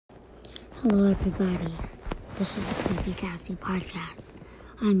Hello, everybody. This is the Creepy Cassie podcast.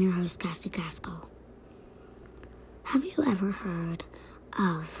 I'm your host, Cassie Casco. Have you ever heard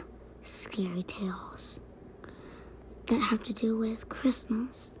of scary tales that have to do with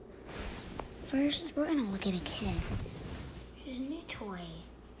Christmas? First, we're going to look at a kid whose new toy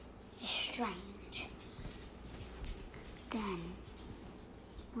is strange. Then,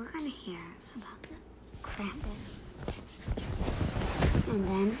 we're going to hear about the Krampus. And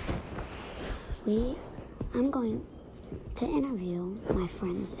then, I'm going to interview my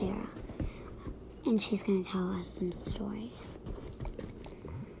friend Sarah, and she's going to tell us some stories.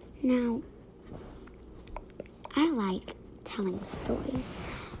 Now, I like telling stories.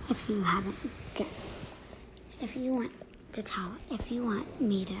 If you haven't guessed, if you want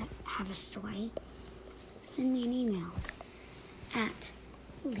me to have a story, send me an email at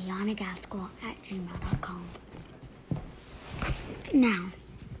leonagaskel@gmail.com. Now,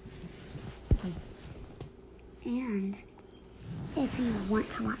 and if you want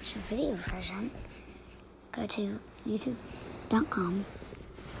to watch the video version, go to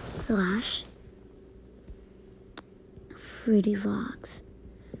youtube.com/fruityvlogs.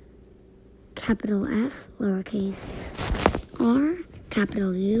 Capital F, lowercase r,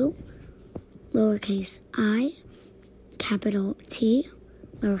 capital U, lowercase I, capital T,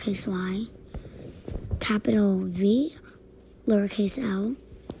 lowercase y, capital V, lowercase l,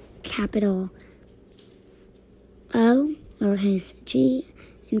 capital O, lowercase g,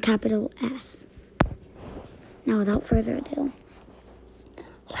 and capital S. Now, without further ado,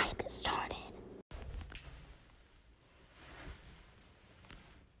 let's get started.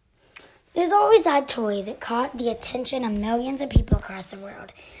 There's always that toy that caught the attention of millions of people across the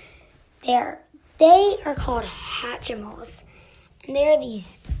world. They are called Hatchimals, and they are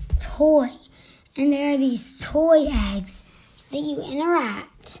these toy eggs that you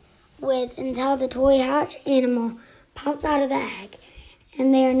interact with until the toy hatch animal pops out of the egg,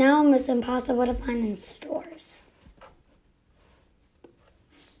 and they are now almost impossible to find in stores.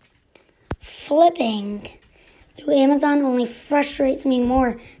 Flipping through Amazon only frustrates me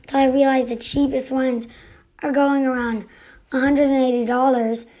more until I realize the cheapest ones are going around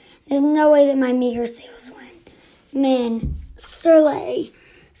 $180. There's no way that my meager salesman, Sirley,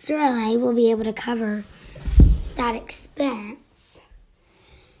 will be able to cover that expense.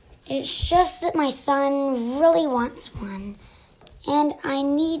 It's just that my son really wants one, and I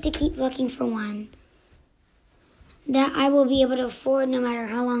need to keep looking for one that I will be able to afford no matter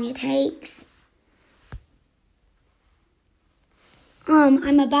how long it takes.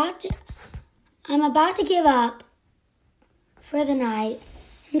 I'm about to give up for the night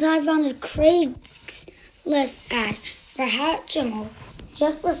until I found a Craigslist ad for Hatchimal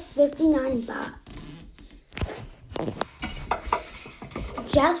just for $59.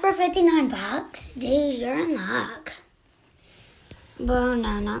 Just for $59? Dude, you're in luck. Well,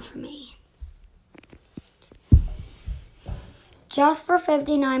 no, not for me. Just for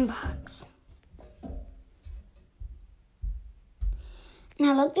 $59. And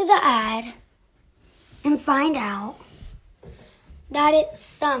I look through the ad and find out that it's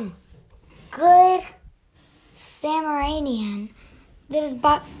some good Samaranian that has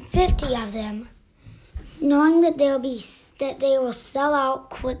bought 50 of them, knowing that they will sell out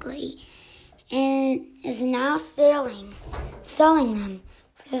quickly, and is now selling them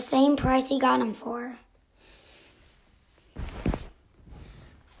for the same price he got them for.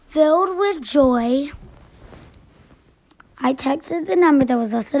 Filled with joy, I texted the number that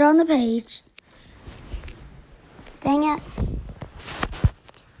was listed on the page. Dang it.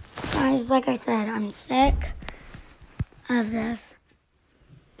 Guys, like I said, I'm sick of this.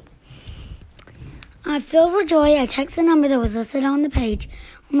 Filled with joy, I texted the number that was listed on the page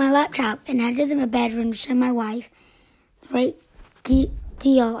on my laptop and headed to the bedroom to show my wife the great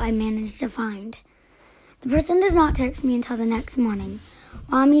deal I managed to find. The person does not text me until the next morning,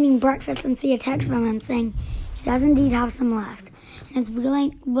 while I'm eating breakfast, and see a text from him saying he does indeed have some left, and is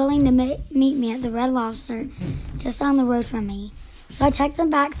willing to meet me at the Red Lobster just down the road from me. So I text him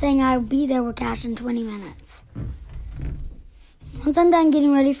back saying I will be there with cash in 20 minutes. Once I'm done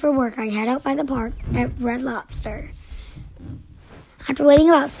getting ready for work, I head out by the park at Red Lobster. After waiting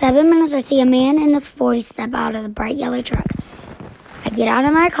about 7 minutes, I see a man in his 40s step out of the bright yellow truck. I get out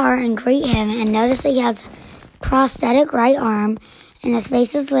of my car and greet him and notice that he has a prosthetic right arm and his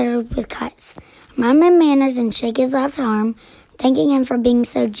face is littered with cuts. I mind my manners and shake his left arm, thanking him for being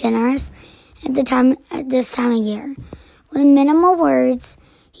so generous at this time of year. With minimal words,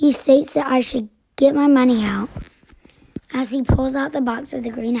 he states that I should get my money out as he pulls out the box with the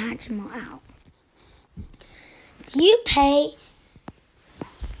green Hatchimal out. Do you pay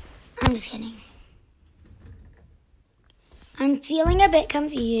a I'm just kidding. I'm feeling a bit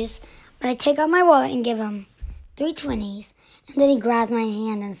confused, but I take out my wallet and give him 3 20s, and then he grabs my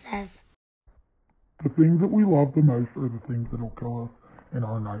hand and says, "The things that we love the most are the things that will kill us in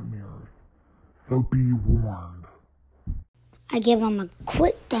our nightmares. So be warned." I give him a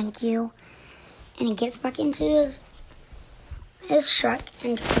quick thank you, and he gets back into his truck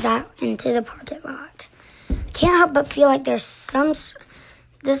and goes out into the parking lot. I can't help but feel like it was some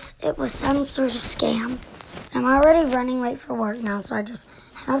sort of scam. I'm already running late for work now, so I just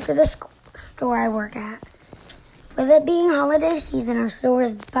head up to the store I work at. With it being holiday season, our store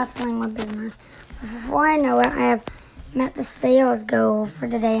is bustling with business. But before I know it, I have met the sales goal for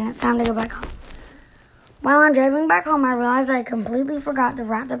today, and it's time to go back home. While I'm driving back home, I realized I completely forgot to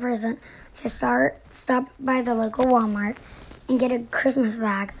wrap the present, so I stop by the local Walmart and get a Christmas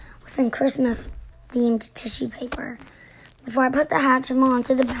bag with some Christmas-themed tissue paper. Before I put the Hatchimal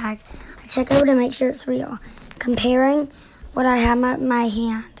into the bag, I check over to make sure it's real. Comparing what I have in my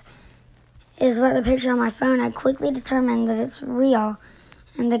hand is what the picture on my phone. I quickly determined that it's real,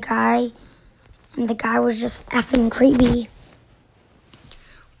 and the guy was just effing creepy.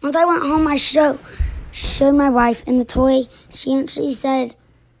 Once I went home, I showed my wife and the toy. She actually said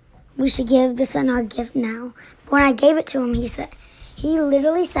we should give the son our gift now. But when I gave it to him, he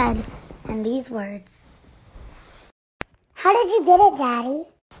literally said in these words, "How did you get it, Daddy?"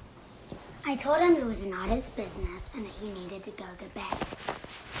 I told him it was not his business and that he needed to go to bed.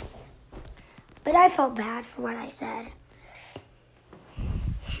 But I felt bad for what I said.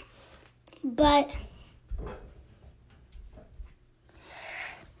 But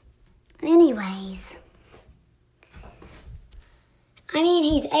anyways,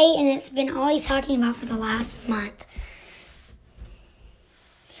 he's 8 and it's been all he's talking about for the last month.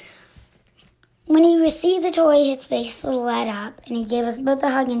 When he received the toy, his face lit up and he gave us both a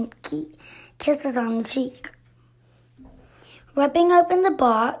hug and kisses on the cheek. Ripping open the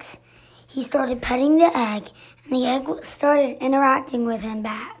box, he started petting the egg, and the egg started interacting with him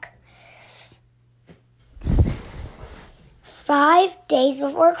back. 5 days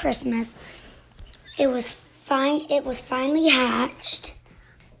before Christmas, it was finally hatched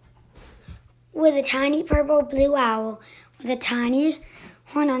with a tiny purple blue owl with a tiny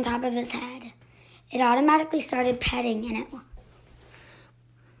horn on top of its head. It automatically started petting and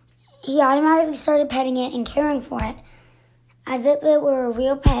he automatically started petting it and caring for it as if it were a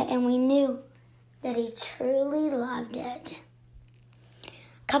real pet, and we knew that he truly loved it.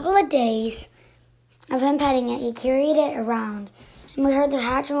 A couple of days of him petting it, he carried it around, and we heard the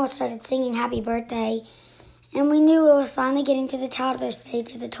Hatchimal started singing happy birthday, and we knew it was finally getting to the toddler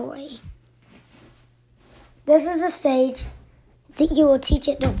stage of the toy. This is the stage that you will teach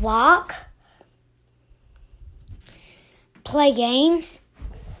it to walk, play games,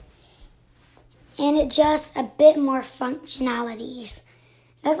 and it just a bit more functionalities.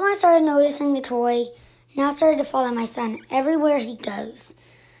 That's when I started noticing the toy. Now I started to follow my son everywhere he goes.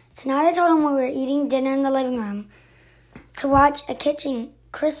 Tonight I told him we were eating dinner in the living room to watch a kitchen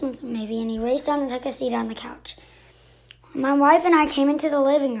Christmas movie, and he raced down and took a seat on the couch. When my wife and I came into the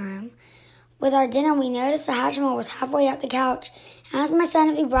living room with our dinner, we noticed the Hatchimal was halfway up the couch. I asked my son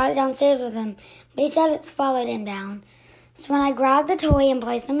if he brought it downstairs with him, but he said it's followed him down. So when I grabbed the toy and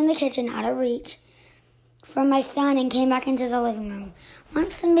placed him in the kitchen out of reach from my son and came back into the living room.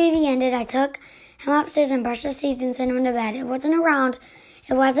 Once the movie ended, I took him upstairs and brushed his teeth and sent him to bed. It wasn't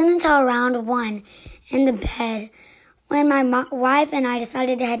until around 1 in the bed when my wife and I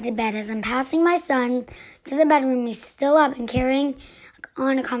decided to head to bed. As I'm passing my son to the bedroom, he's still up and carrying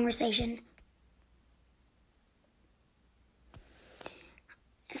on a conversation.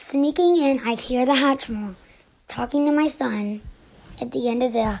 Sneaking in, I hear the Hatchimal talking to my son at the end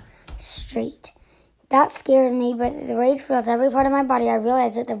of the street. That scares me, but the rage fills every part of my body. I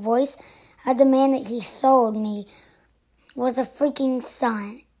realize that the voice of the man that he sold me was a freaking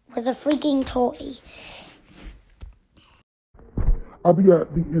toy. "I'll be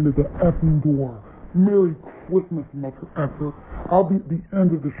at the end of the effing door. Merry Christmas, Mother Effer. I'll be at the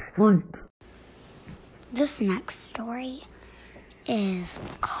end of the street." This next story is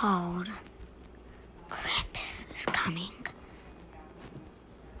called Krampus is Coming.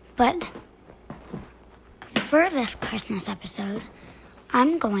 But for this Christmas episode,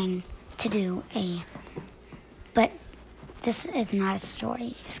 I'm going to do but this is not a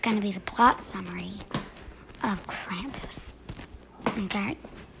story. It's going to be the plot summary of Krampus. Okay?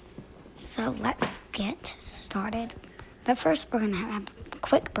 So let's get started. But first, we're going to have a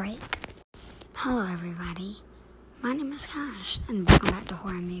quick break. Hello, everybody. My name is Cash, and welcome back to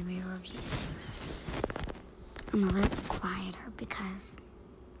Horror Movie Reviews. I'm a little quieter because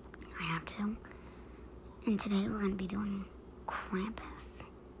I And today we're going to be doing Krampus.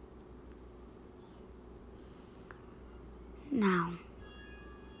 Now,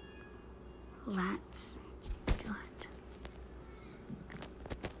 let's do it.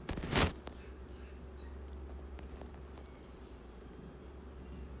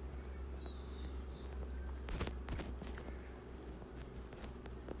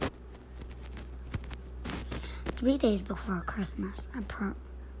 Three days before Christmas, a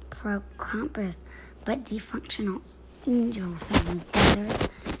pro-Krampus but dysfunctional angel family gathers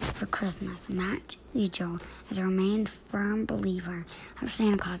for Christmas. Matt Angel has remained firm believer of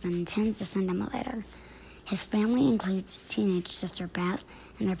Santa Claus and intends to send him a letter. His family includes his teenage sister Beth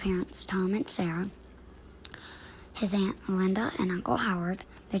and their parents Tom and Sarah, his aunt Linda and Uncle Howard,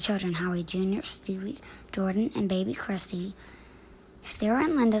 their children Howie Jr., Stewie, Jordan, and baby Chrissy, Sarah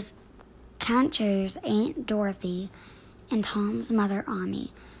and Linda's Cantor's Aunt Dorothy, and Tom's mother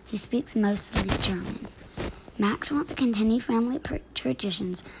Amy, who speaks mostly German. Max wants to continue family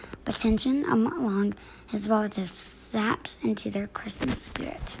traditions, but tension among his relatives saps into their Christmas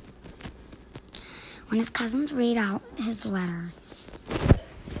spirit. When his cousins read out his letter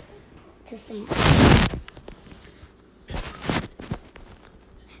to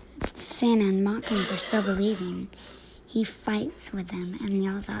Santa and mock him for still believing, he fights with them and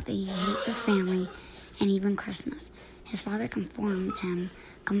yells out that he hates his family and even Christmas. His father comforts him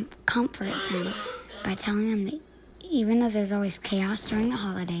by telling him that even though there's always chaos during the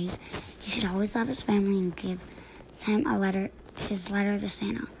holidays, he should always love his family and gives him his letter to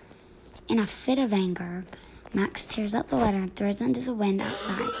Santa. In a fit of anger, Max tears up the letter and throws it into the wind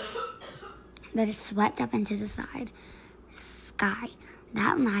outside. That is swept up into the sky.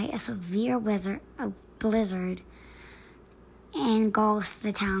 That night, a severe blizzard engulfs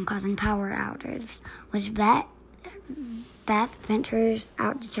the town, causing power outages, which Beth ventures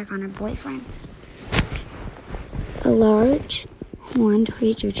out to check on her boyfriend. A large, horned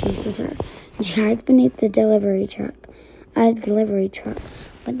creature chases her, and she hides beneath a delivery truck. But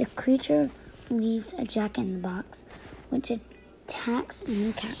the creature leaves a jack-in-the-box, which attacks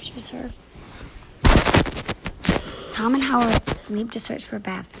and captures her. Tom and Howard leave to search for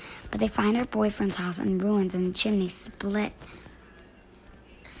Beth, but they find her boyfriend's house in ruins and the chimney split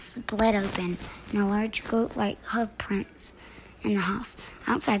open, and a large goat-like hoof prints in the house.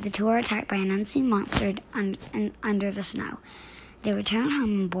 Outside, the two are attacked by an unseen monster under the snow. They return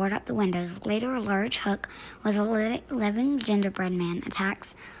home and board up the windows. Later, a large hook with a living gingerbread man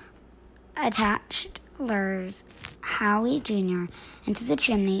lures Howie Jr. into the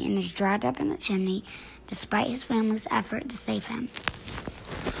chimney and is dragged up in the chimney despite his family's effort to save him.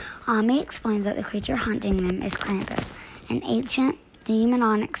 Amy explains that the creature hunting them is Krampus, an ancient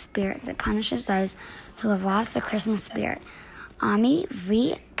demonic spirit that punishes those who have lost the Christmas spirit. Amy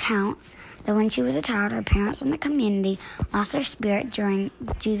recounts that when she was a child, her parents and the community lost their spirit due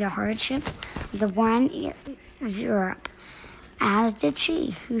to the hardships of the war in Europe, as did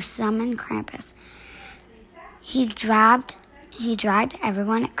she, who summoned Krampus. He dragged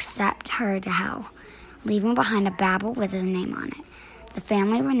everyone except her to hell, leaving behind a Bible with his name on it. The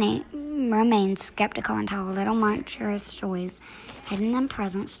family remains skeptical until little monstrous toys, hidden in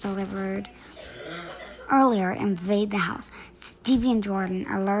presents delivered earlier, invade the house. Stevie and Jordan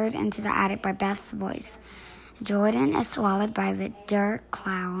are lured into the attic by Beth's voice. Jordan is swallowed by the dirt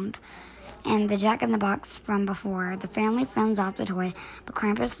cloud and the jack-in-the-box from before. The family fends off the toys, but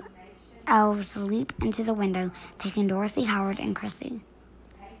Krampus elves leap into the window, taking Dorothy, Howard, and Chrissy.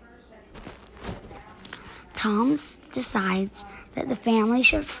 Tom decides that the family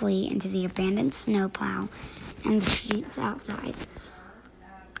should flee into the abandoned snowplow and the streets outside.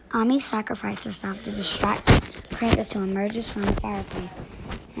 Amy sacrifices herself to distract Krampus, who emerges from the fireplace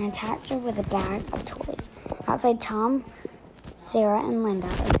and attacks her with a bag of toys. Outside, Tom, Sarah, and Linda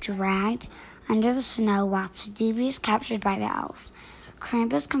are dragged under the snow while Stevie is captured by the elves.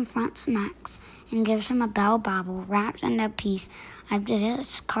 Krampus confronts Max and gives him a bell bauble wrapped in a piece of the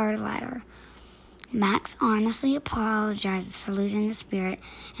discarded letter. Max honestly apologizes for losing the spirit,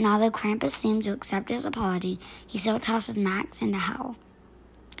 and although Krampus seems to accept his apology, he still tosses Max into hell.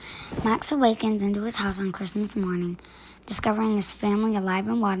 Max awakens into his house on Christmas morning, discovering his family alive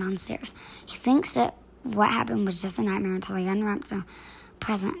and well downstairs. He thinks that what happened was just a nightmare until he unwraps a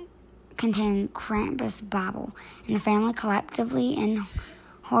present containing Krampus' bauble, and the family collectively in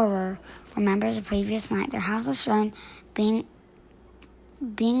horror remembers the previous night. Their house is shown being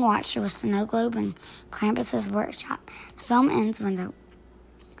watched through a snow globe in Krampus' workshop. The film ends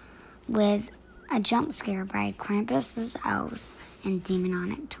with a jump scare by Krampus' elves and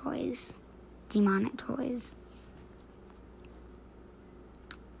demonic toys.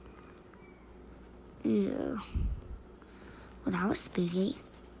 Ooh. Well, that was spooky.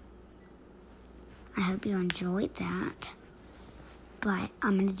 I hope you enjoyed that. But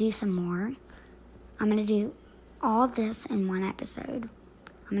I'm going to do some more. I'm going to do all this in one episode.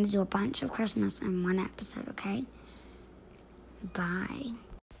 I'm going to do a bunch of Christmas in one episode, okay? Bye.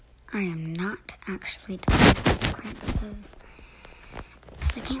 I am not actually doing Krampuses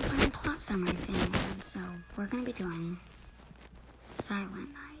because I can't find plot summaries anymore. So we're going to be doing Silent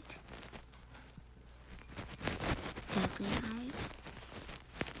Night, Deadly Night.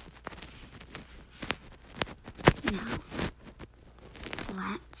 Now,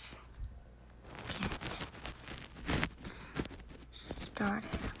 let's get started.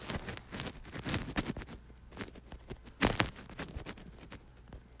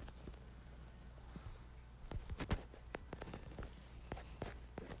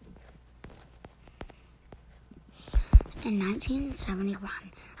 In 1971,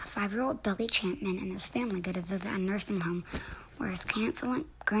 a 5-year-old Billy Champman and his family go to visit a nursing home where his catholic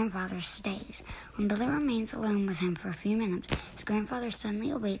grandfather stays. When Billy remains alone with him for a few minutes, his grandfather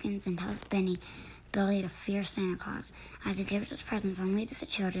suddenly awakens and tells Billy to fear Santa Claus, as he gives his presents only to the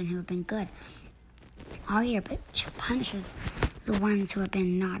children who have been good all year, but punishes the ones who have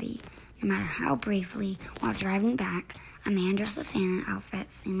been naughty. No matter how briefly, while driving back, a man dressed as Santa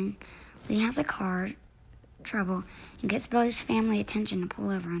outfit seemingly has a car trouble and gets Billy's family attention to pull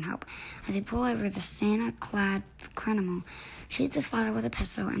over and help. As they pull over, the Santa-clad criminal shoots his father with a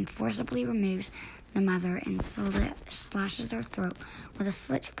pistol and forcibly removes the mother and slashes her throat with a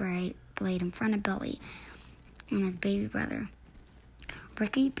switchblade in front of Billy and his baby brother.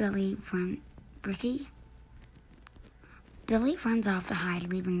 Billy runs off to hide,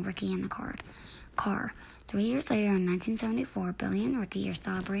 leaving Ricky in the car. 3 years later, in 1974, Billy and Ricky are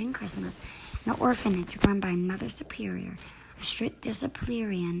celebrating Christmas in an orphanage run by Mother Superior, a strict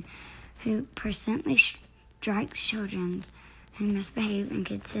disciplinarian who persistently strikes children who misbehave and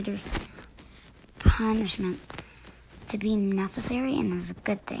considers punishments to be necessary and is a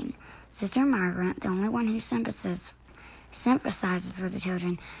good thing. Sister Margaret, the only one who sympathizes with the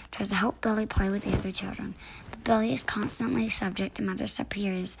children, tries to help Billy play with the other children, but Billy is constantly subject to Mother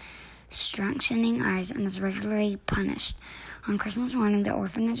Superior's strengthening eyes and is regularly punished. On Christmas morning, the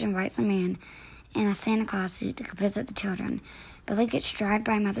orphanage invites a man in a Santa Claus suit to visit the children. Billy gets dragged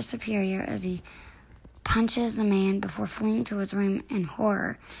by Mother Superior as he punches the man before fleeing to his room in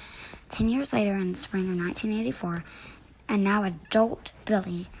horror. 10 years later, in the spring of 1984, a now adult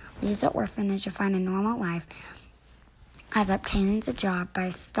Billy leaves the orphanage to find a normal life as obtains a job by a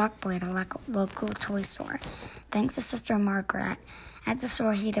stockboy at a local toy store. Thanks to Sister Margaret, at the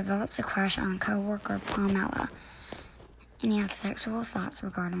store he develops a crush on co-worker Pamela, and he has sexual thoughts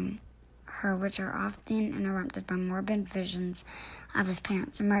regarding her, which are often interrupted by morbid visions of his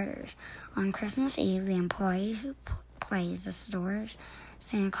parents' murders. On Christmas Eve, the employee who plays the store's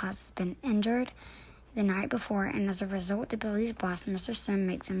Santa Claus has been injured the night before, and as a result, the Billy's boss, Mr. Sim,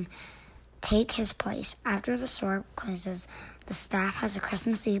 makes him take his place. After the store closes, the staff has a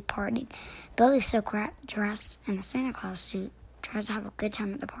Christmas Eve party. Billy, so dressed in a Santa Claus suit, tries to have a good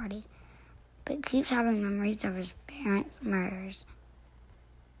time at the party, but keeps having memories of his parents' murders.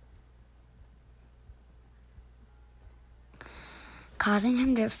 Causing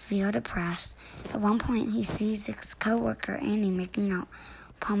him to feel depressed. At one point, he sees his co-worker, Andy, making out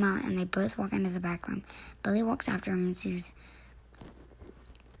Pamela, and they both walk into the back room. Billy walks after him and sees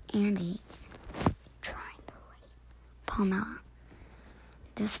Andy trying to rape Pamela.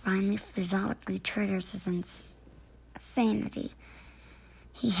 This finally physiologically triggers his insanity.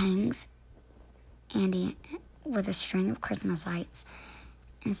 He hangs Andy with a string of Christmas lights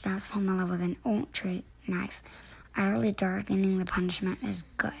and stabs Pamela with an oak tree knife. Utterly darkening the punishment is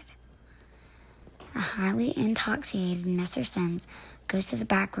good. A highly intoxicated Mr. Sims goes to the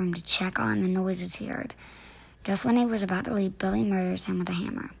back room to check on the noises he heard. Just when he was about to leave, Billy murders him with a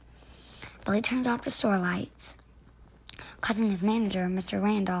hammer. Billy turns off the store lights, causing his manager, Mr.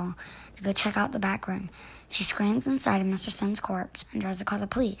 Randall, to go check out the back room. She screams inside of Mr. Sims' corpse and tries to call the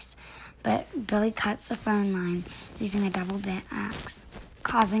police, but Billy cuts the phone line using a double-bit axe,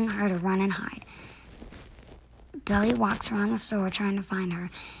 causing her to run and hide. Billy walks around the store trying to find her,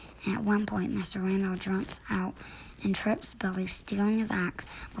 and at one point, Mr. Randall jumps out and trips Billy, stealing his axe.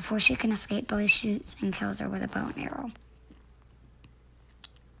 Before she can escape, Billy shoots and kills her with a bow and arrow.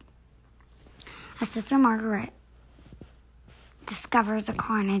 As Sister Margaret discovers the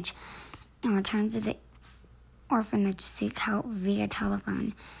carnage and returns to the orphanage to seek help via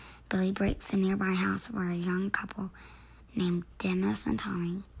telephone, Billy breaks the nearby house where a young couple named Dennis and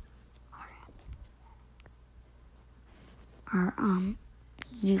Tommy are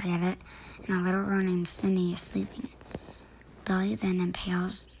You get it? And a little girl named Cindy is sleeping. Billy then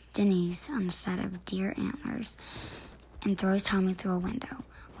impales Denise on a set of deer antlers and throws Tommy through a window.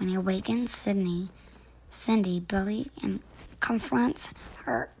 When he awakens Cindy, Billy confronts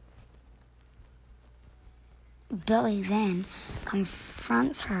her. Billy then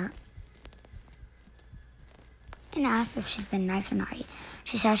confronts her and asks if she's been nice or naughty.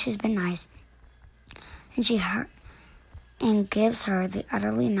 She says she's been nice, and gives her the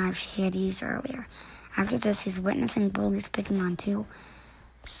utterly knife she had used earlier. After this, he's witnessing bullies picking on two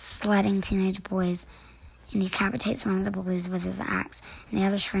sledding teenage boys, and he decapitates one of the bullies with his axe, and the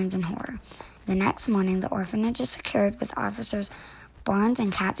other screams in horror. The next morning, the orphanage is secured with officers Barnes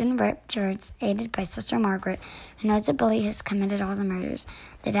and Captain Richards, aided by Sister Margaret, who knows that Billy has committed all the murders.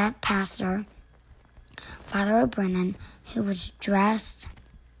 The dead pastor, Father O'Brennan, who was dressed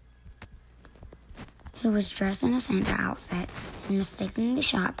in a Santa outfit, and mistakenly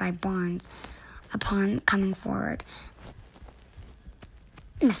shot by Barnes upon coming forward,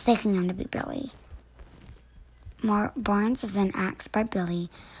 mistaking him to be Billy. Barnes is then axed by Billy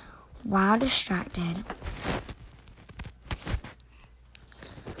while distracted.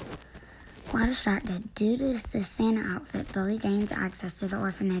 Due to the Santa outfit, Billy gains access to the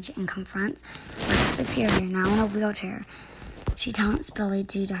orphanage and confronts Mother Superior, now in a wheelchair. She taunts Billy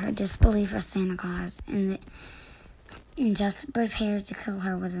due to her disbelief of Santa Claus and just prepares to kill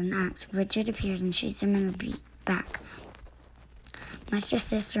her with an axe. Richard appears and shoots him in the back, much to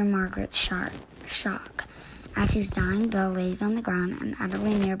Sister Margaret's shock. As he's dying, Bill lays on the ground and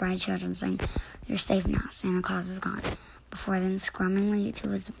utterly nearby children saying, "You're safe now, Santa Claus is gone," before then scrubbingly to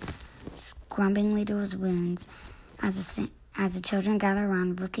his wounds. As the children gather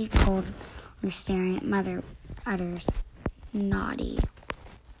around, Rookie, coldly staring at Mother, utters, "Naughty."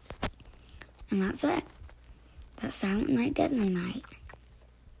 And that's it. That's Silent Night, Deadly Night.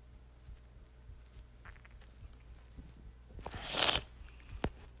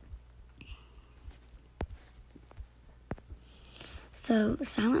 So,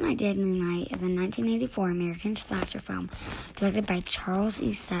 Silent Night, Deadly Night is a 1984 American slasher film directed by Charles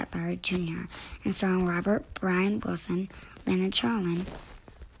E. Settler, Jr. and starring Robert Brian Wilson, Leonard Charlin,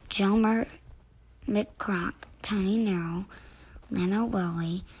 Gilmer McCrock, Tony Nero, Lena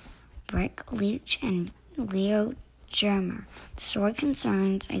Wiley, Brick Leach, and Leo Germer. The story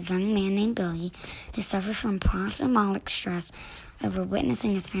concerns a young man named Billy who suffers from post-traumatic stress over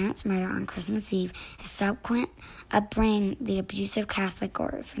witnessing his parents' murder on Christmas Eve, his subsequent upbringing, the abusive Catholic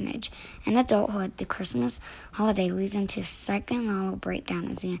orphanage. In adulthood, the Christmas holiday leads him to a psychological breakdown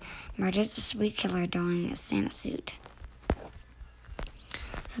as he murders the sweet killer donning a Santa suit.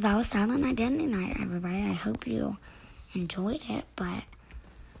 So that was Silent Night, Deadly Night, everybody. I hope you enjoyed it, but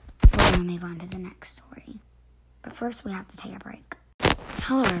we're going to move on to the next story. But first, we have to take a break.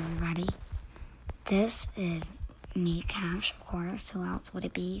 Hello, everybody. This is me, Cash, of course. Who else would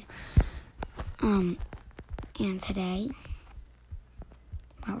it be? And today,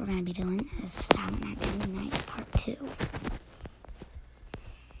 what we're going to be doing is Silent Night, Deadly Night Part 2.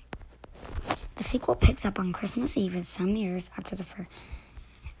 The sequel picks up on Christmas Eve as some years after the first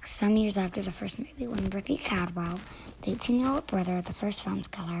movie, when Ricky Cadwell, the 18-year-old brother of the first film's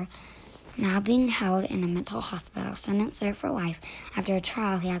killer, now being held in a mental hospital, sentenced there for life after a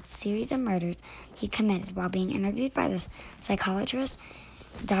trial he had a series of murders he committed. While being interviewed by the psychologist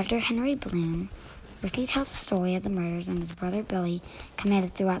Dr. Henry Bloom, Ricky tells the story of the murders and his brother Billy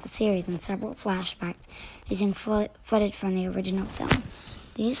committed throughout the series in several flashbacks using footage from the original film.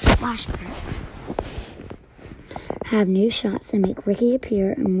 These flashbacks have new shots that make Ricky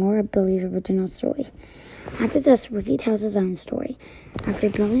appear in more of Billy's original story. After this, Ricky tells his own story. After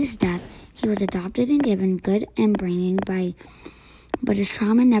Billy's death, he was adopted and given good upbringing, but his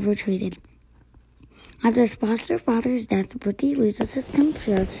trauma never treated. After his foster father's death, Ricky loses his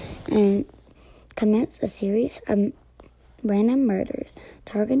composure and commits a series of random murders,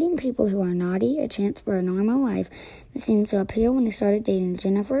 targeting people who are naughty, a chance for a normal life that seems to appear when he started dating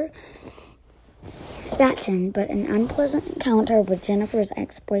Jennifer Statton, but an unpleasant encounter with Jennifer's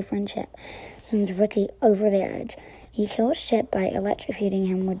ex-boyfriend Chip sends Ricky over the edge. He kills Chip by electrocuting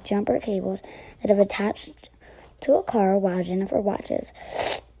him with jumper cables that have attached to a car while Jennifer watches,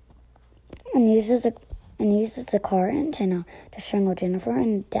 and uses the car antenna to strangle Jennifer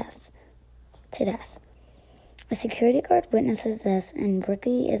to death. A security guard witnesses this, and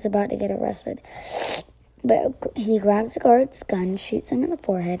Ricky is about to get arrested. But he grabs the guard's gun, shoots him in the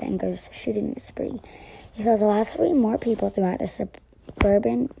forehead, and goes shooting spree. He kills the last 3 more people throughout a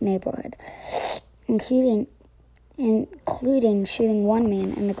suburban neighborhood, including shooting one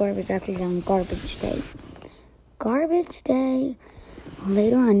man in the garbage after yelling "Garbage Day." Garbage Day.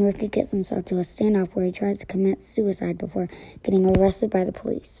 Later on, Ricky gets himself to a standoff where he tries to commit suicide before getting arrested by the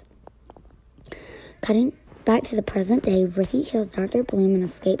police. Cutting back to the present day, Ricky kills Dr. Bloom and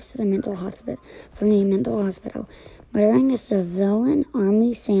escapes to the mental hospital, murdering a civilian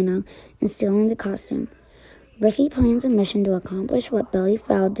army Santa and stealing the costume. Ricky plans a mission to accomplish what Billy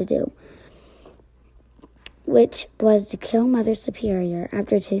failed to do, which was to kill Mother Superior.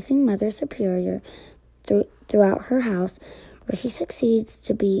 After chasing Mother Superior throughout her house, Ricky succeeds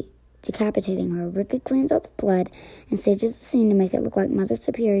to be decapitating her. Ricky cleans up the blood and stages the scene to make it look like Mother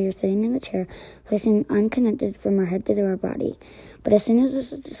Superior sitting in the chair, placing unconnected from her head to her body. But as soon as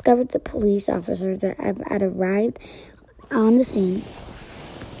this is discovered, the police officers that had arrived on the scene,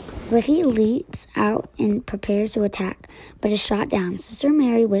 Ricky leaps out and prepares to attack, but is shot down. Sister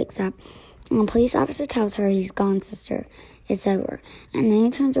Mary wakes up, and the police officer tells her, "He's gone, sister. It's over." And then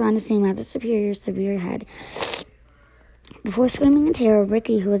he turns around to see Mother Superior's severe head. Before screaming in terror,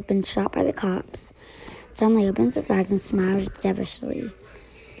 Ricky, who has been shot by the cops, suddenly opens his eyes and smiles devilishly,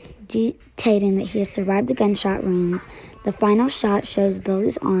 dictating that he has survived the gunshot wounds. The final shot shows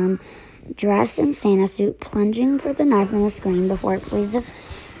Billy's arm, dressed in Santa suit, plunging for the knife on the screen before it freezes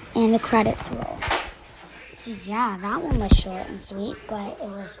and the credits roll. So yeah, that one was short and sweet, but it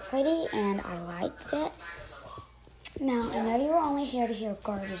was pretty and I liked it. Now, I know you were only here to hear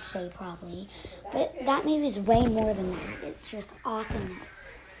Garbage Day probably, but that movie is way more than that. It's just awesomeness.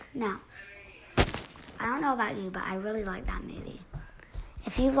 Now, I don't know about you, but I really like that movie.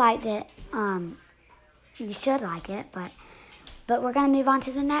 If you liked it, you should like it, but we're going to move on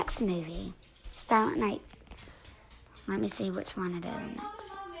to the next movie, Silent Night. Let me see which one it is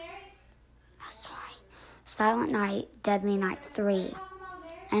next. Silent Night, Deadly Night 3,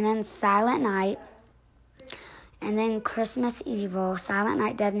 and then Silent Night, and then Christmas Evil, Silent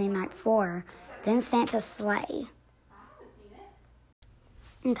Night, Deadly Night 4, then Santa's Sleigh.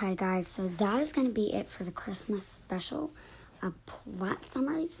 Okay, guys, so that is going to be it for the Christmas special of plot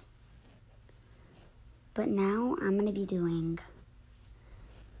summaries. But now I'm going to be doing,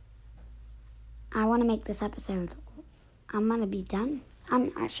 I want to make this episode, I'm going to be done.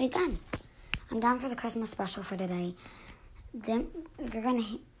 I'm actually done. I'm done for the Christmas special for today. Then you're gonna,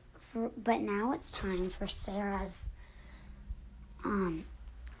 but now it's time for Sarah's. Now I'm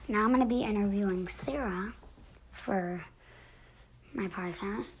gonna be interviewing Sarah for my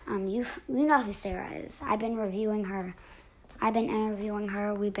podcast. You know who Sarah is. I've been interviewing her.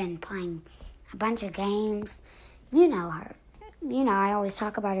 We've been playing a bunch of games. You know her. You know I always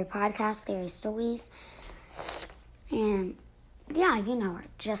talk about her podcast, Scary Stories, and yeah, you know her.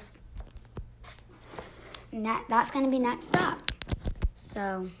 That's going to be next up.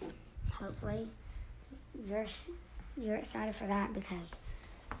 So, hopefully, you're excited for that because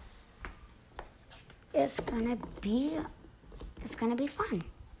it's going to be fun.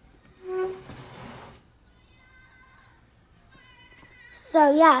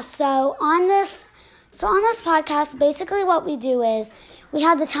 So on this podcast, basically what we do is we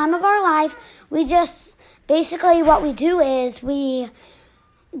have the time of our life. We're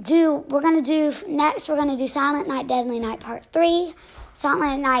going to do Silent Night, Deadly Night Part 3,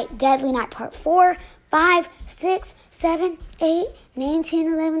 Silent Night, Deadly Night Part 4, 5, 6, 7, 8, 9, 10,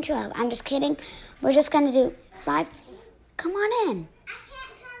 11, 12. I'm just kidding. We're just going to do 5. Come on in. I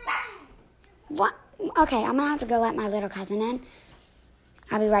can't come in. What? Okay, I'm going to have to go let my little cousin in.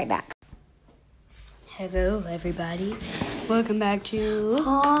 I'll be right back. Hello, everybody. Welcome back to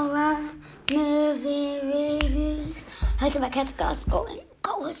Horror Movie Reviews. Hosted by Cat's Gospel and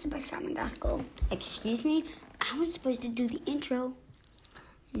co-hosted by Simon Gospel. Excuse me? I was supposed to do the intro.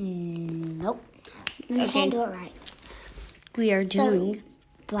 Nope. You Okay. can't do it right. We are doing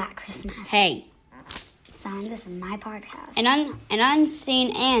Black Christmas. Hey, Simon, this is my podcast. an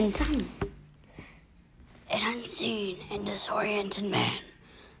unseen and Simon. an unseen and disoriented man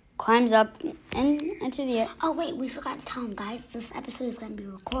climbs up into the air. Oh, wait, we forgot to tell them, guys. This episode is going to be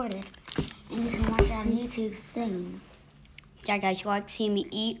recorded, and you can watch it on YouTube soon. Yeah, guys, you like seeing me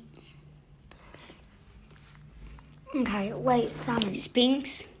eat? Okay, wait, Simon.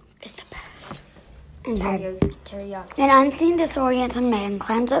 Spinks is the best. Okay. Teriyaki. An unseen, disoriented man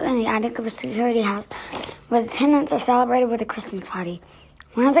climbs up in the attic of a security house where the tenants are celebrating with a Christmas party.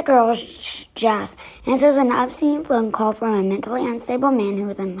 One of the girls, Jess, answers an obscene phone call from a mentally unstable man who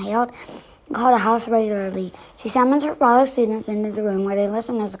is impaled and called the house regularly. She summons her fellow students into the room where they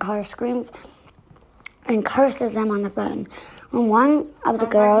listen as the caller screams and curses them on the phone. When one of the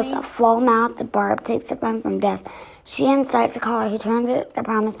girls, a full-mouthed Barb, takes the phone from Death, she incites the caller who turns it to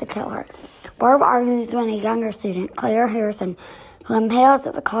promise to kill her. Barb argues with a younger student, Claire Harrison, who impales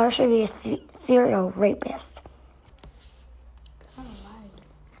that the caller should be a serial rapist.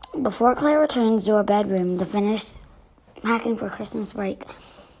 Before Claire returns to her bedroom to finish packing for Christmas break,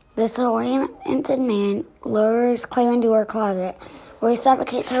 the disoriented man lures Claire into her closet, where he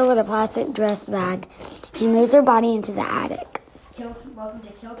suffocates her with a plastic dress bag. He moves her body into the attic. Welcome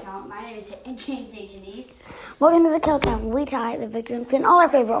to Kill Count. My name is James A. Janice. Welcome to the Kill Count. We tie the victims in all our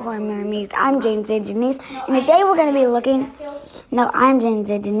favorite horror movies. I'm James A. Janice, and today we're going to be looking... I'm James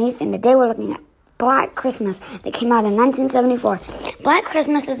A. Janice, and today we're looking at Black Christmas that came out in 1974. Black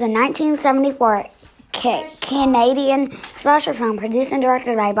Christmas is a 1974 Canadian slasher film produced and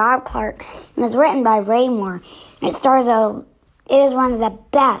directed by Bob Clark and is written by Ray Moore. It is one of the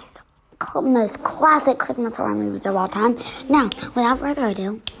best, most classic Christmas horror movies of all time. Now, without further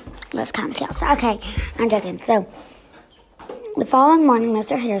ado, let's count the kills. Okay, I'm joking. So, the following morning,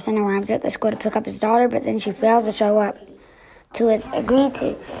 Mr. Harrison arrives at the school to pick up his daughter, but then she fails to show up to an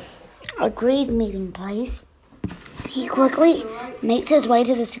agreed meeting place. He quickly makes his way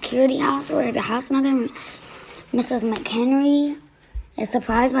to the security house where the house mother, Mrs. McHenry, is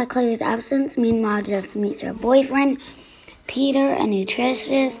surprised by Claire's absence. Meanwhile, Jess meets her boyfriend, Peter, a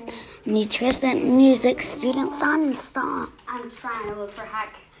nutrition music student. Simon, stop. I'm trying to look for hot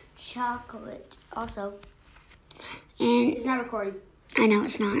chocolate. Also, And it's not recording. I know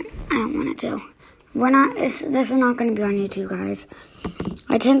it's not. I don't want it to. This is not going to be on YouTube, guys.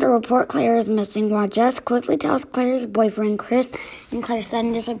 I tend to report Claire is missing while Jess quickly tells Claire's boyfriend, Chris, and Claire's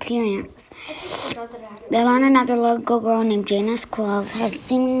sudden disappearance. They learn another local girl named Janice Clove has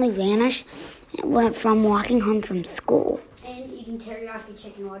seemingly vanished from walking home from school. And eating teriyaki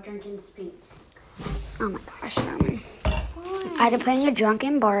chicken while drinking Spinks. Oh my gosh, Roman. After putting a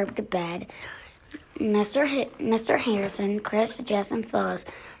drunken Barb to bed, Mr. Harrison, Chris, Jess, and Phyllis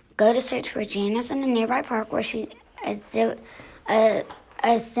go to search for Janice in a nearby park where she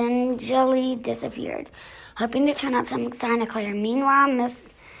essentially disappeared, hoping to turn up some sign of Claire. Meanwhile,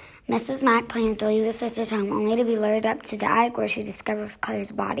 Mrs. Mack plans to leave the sisters' home, only to be lured up to the attic where she discovers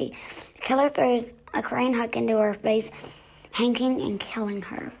Claire's body. The killer throws a crane hook into her face, hanging and killing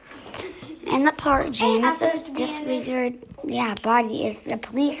her. In the park, Janice's disfigured body is the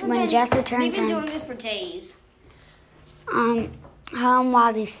police when Jess returns home. We've been doing this for days. Home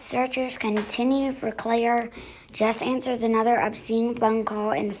while the searchers continue for Claire. Jess answers another obscene phone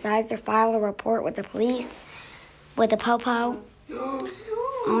call and decides to file a report with the police with the popo.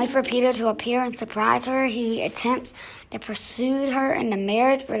 Only for Peter to appear and surprise her. He attempts to pursue her into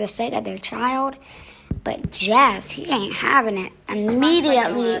marriage for the sake of their child, but Jess, he ain't having it,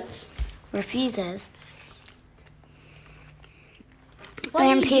 immediately refuses.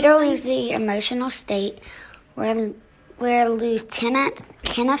 When Peter leaves the emotional state where Lieutenant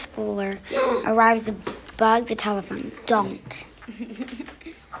Kenneth Fuller arrives to bug the telephone. Don't.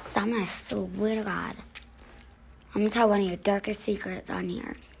 Someone, I swear to God, I'm going to tell one of your darkest secrets on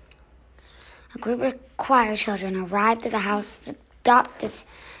here. A group of choir children arrived at the house to stop to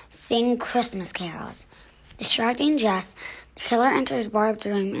sing Christmas carols. Distracting Jess, the killer enters Barb's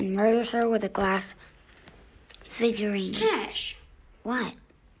room and murders her with a glass figurine. Cash. What?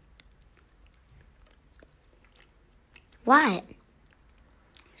 What?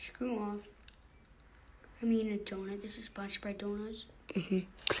 Screw off. I mean a donut. This is sponsored by donuts.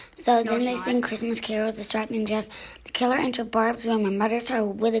 So No, then it's they not. sing Christmas carols, distracting Jess. The killer enters Barb's room and murders her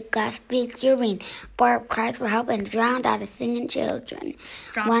with a glass figurine. Barb cries for help and drowned out of singing children.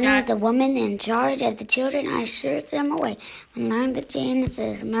 Drop One that. of the women in charge of the children ushers them away and learned that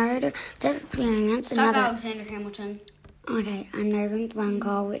Janice's murder just experienced Stop another Alexander Hamilton. unnerving phone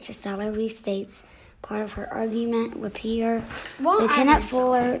call, which the seller restates part of her argument with Peter. Well, I Lieutenant think so.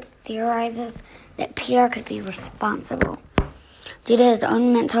 Fuller theorizes that Peter could be responsible due to his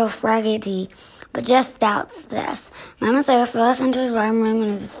own mental fragility, but just doubts this. Moments later, Phyllis enters the room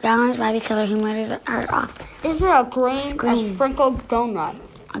and is astonished by the killer who murders her off. Is it a green Green. sprinkled donut?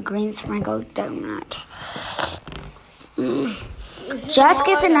 A green sprinkled donut. Jess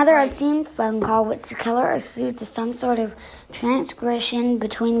gets another obscene phone call, which the killer assumes is some sort of transgression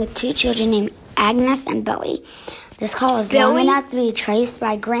between the two children named Agnes and Billy. This call is long Billy? enough to be traced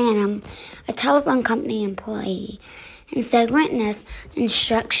by Granham, a telephone company employee. Instead, witness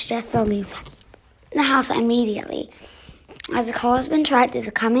instructs Jess to leave the house immediately. As the call has been tracked to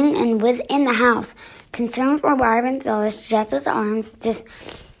the coming and within the house, concerned for Barb and Phyllis, Jess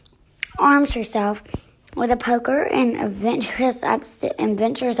arms herself with a poker and ventures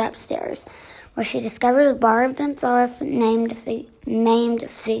upstairs, where she discovers Barb and Phyllis maimed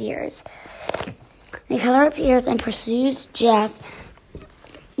figures. The killer appears and pursues Jess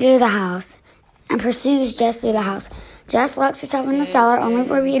through the house. Jess locks herself in the cellar, only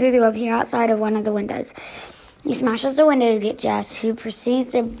for Peter to appear outside of one of the windows. He smashes the window to get Jess, who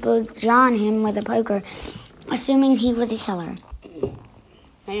proceeds to bludgeon him with a poker, assuming he was a killer.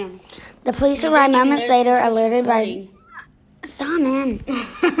 Damn. The police arrive moments later, alerted by Simon.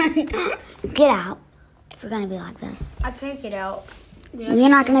 Get out. If you're going to be like this. I can't get out. You're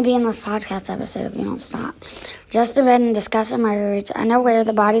not going to be in this podcast episode if you don't stop. Just in bed and discussing murders, unaware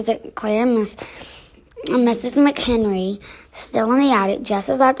the bodies of Claire and Mrs. McHenry still in the attic. Jess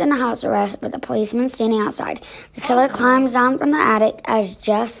is left in the house arrest, but the policeman standing outside. The killer climbs down from the attic as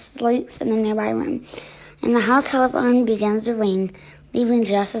Jess sleeps in the nearby room. And the house telephone begins to ring, leaving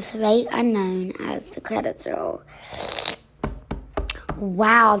Jess's fate unknown as the credits roll.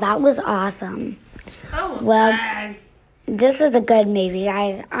 Wow, that was awesome. Well, this is a good movie,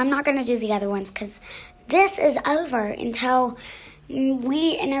 guys. I'm not going to do the other ones because this is over until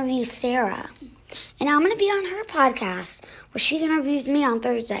we interview Sarah. And I'm going to be on her podcast where she interviews me on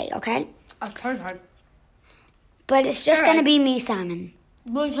Thursday, okay? Okay. But it's just going to be me, Simon.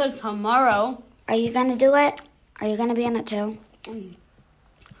 We'll take tomorrow. Are you going to do it? Are you going to be in it too?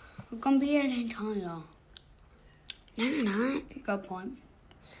 We're going to be here in Antonio. No, you're not. Good point.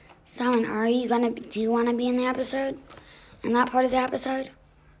 Simon, do you want to be in the episode? In that part of the episode?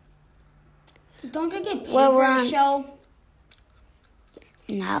 Don't you get paid Well, for we're a on- show?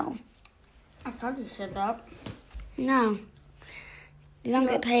 No. I thought you said that. No. You don't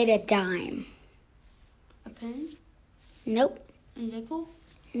get paid a dime. A penny? Nope. A nickel?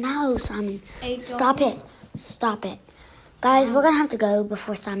 No, Simon. $8? Stop it. Guys, we're going to have to go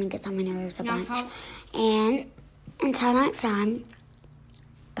before Simon gets on my nerves a No bunch. problem. And until next time,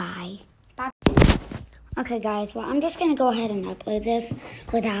 bye. Bye. Okay, guys, well, I'm just going to go ahead and upload this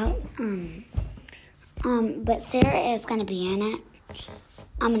without, but Sarah is going to be in it.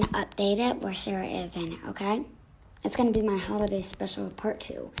 I'm going to update it where Sarah is in it, okay? It's going to be my holiday special part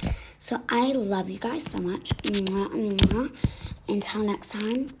 2. So I love you guys so much. Mwah, mwah. Until next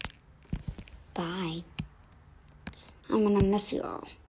time, bye. I'm going to miss you all.